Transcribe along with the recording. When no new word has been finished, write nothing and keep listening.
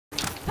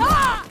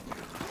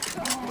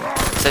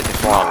said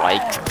before, I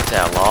liked it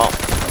a lot.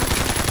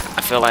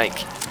 I feel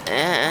like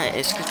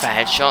it's good for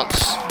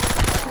headshots.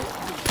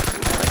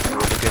 Like,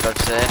 really good, I'd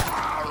say.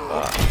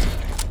 But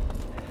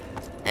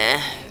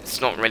it's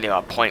not really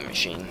a point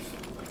machine,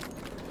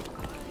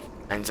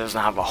 and it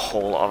doesn't have a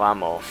whole lot of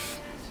ammo,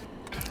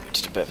 which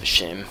is a bit of a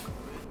shame,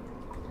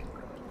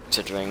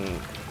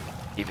 considering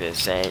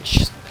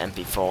DPSH,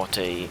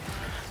 MP40,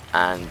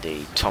 and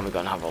the Tommy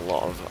gun have a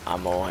lot of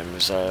ammo in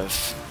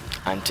reserve,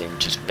 and in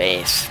just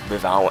base,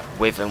 with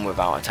and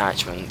without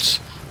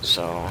attachments.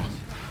 So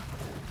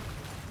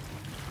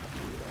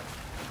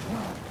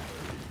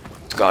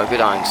it's got a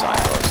good iron sight,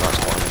 though, so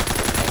that's one.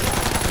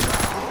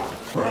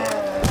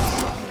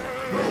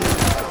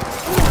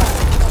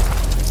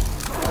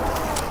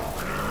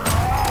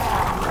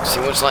 See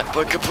what's like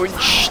Booker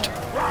punched.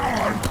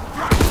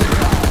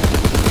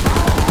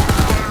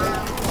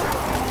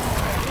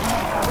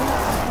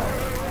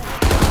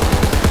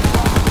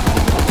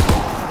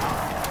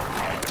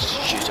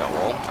 Shoot at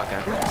wall,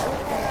 okay.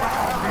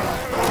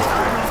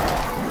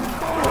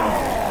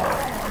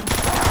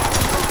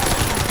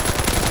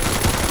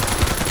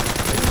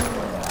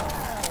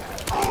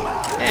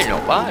 Yeah,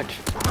 not bad.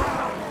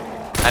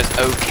 Has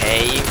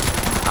okay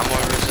ammo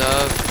in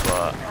reserve,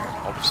 but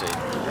obviously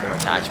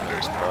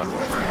attachments. But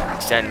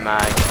extend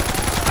mag,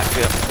 I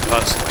feel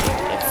personally,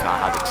 if I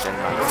had extend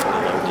mag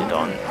fully loaded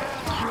on, and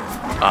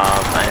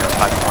if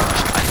I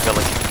punched, I feel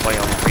like it could play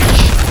on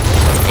reach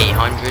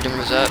 800 in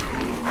reserve.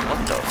 What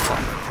the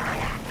fuck?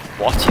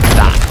 What is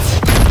that?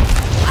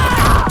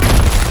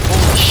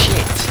 Holy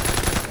shit!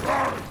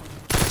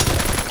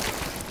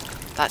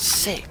 That's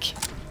sick.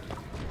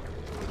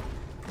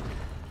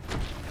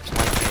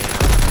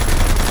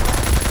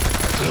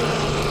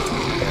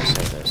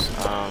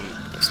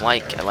 It's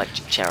like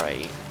electric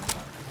cherry,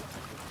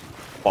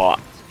 but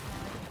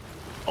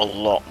a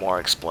lot more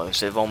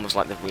explosive, almost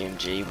like the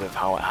VMG, with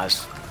how it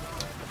has,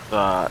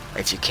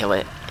 if you kill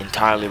it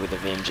entirely with the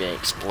VMG, it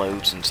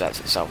explodes and sets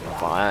itself on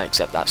fire,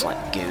 except that's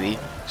like gooey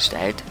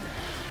instead.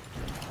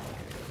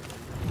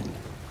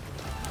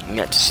 You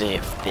get to see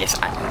if this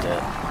and the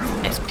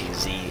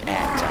SPZX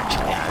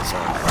actually has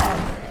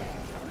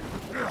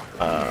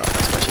a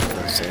special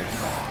ability.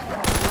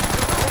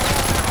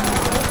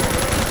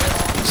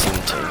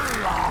 Seem to.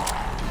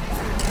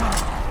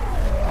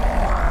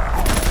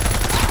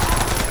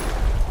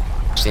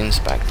 Seems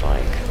back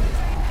like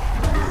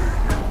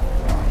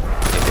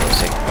it was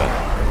sick, but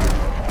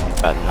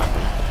better than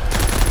nothing.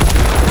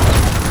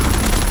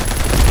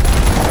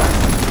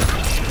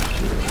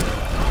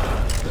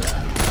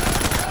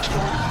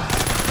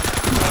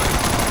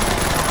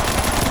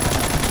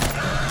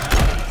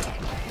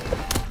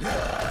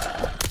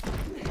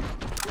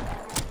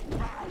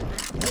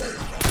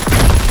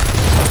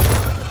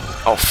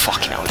 Oh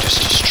fucking hell, just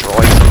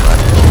destroyed them,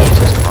 right?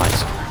 Jesus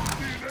Christ.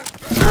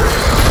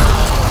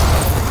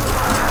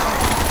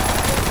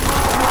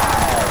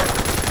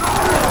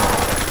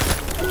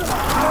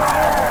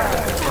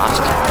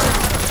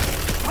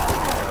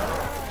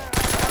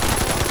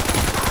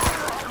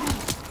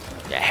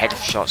 Yeah, head of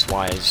shots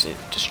wise, it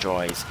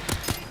destroys.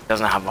 It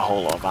doesn't have a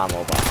whole lot of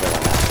ammo, but I feel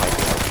like that's like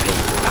the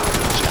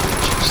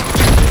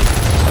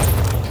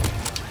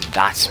damage.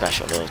 That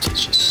special ability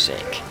is just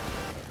sick.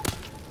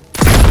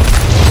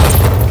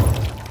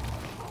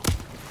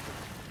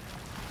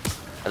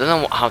 I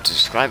don't know how to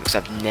describe it because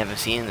I've never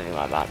seen anything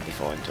like that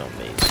before in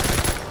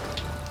zombies.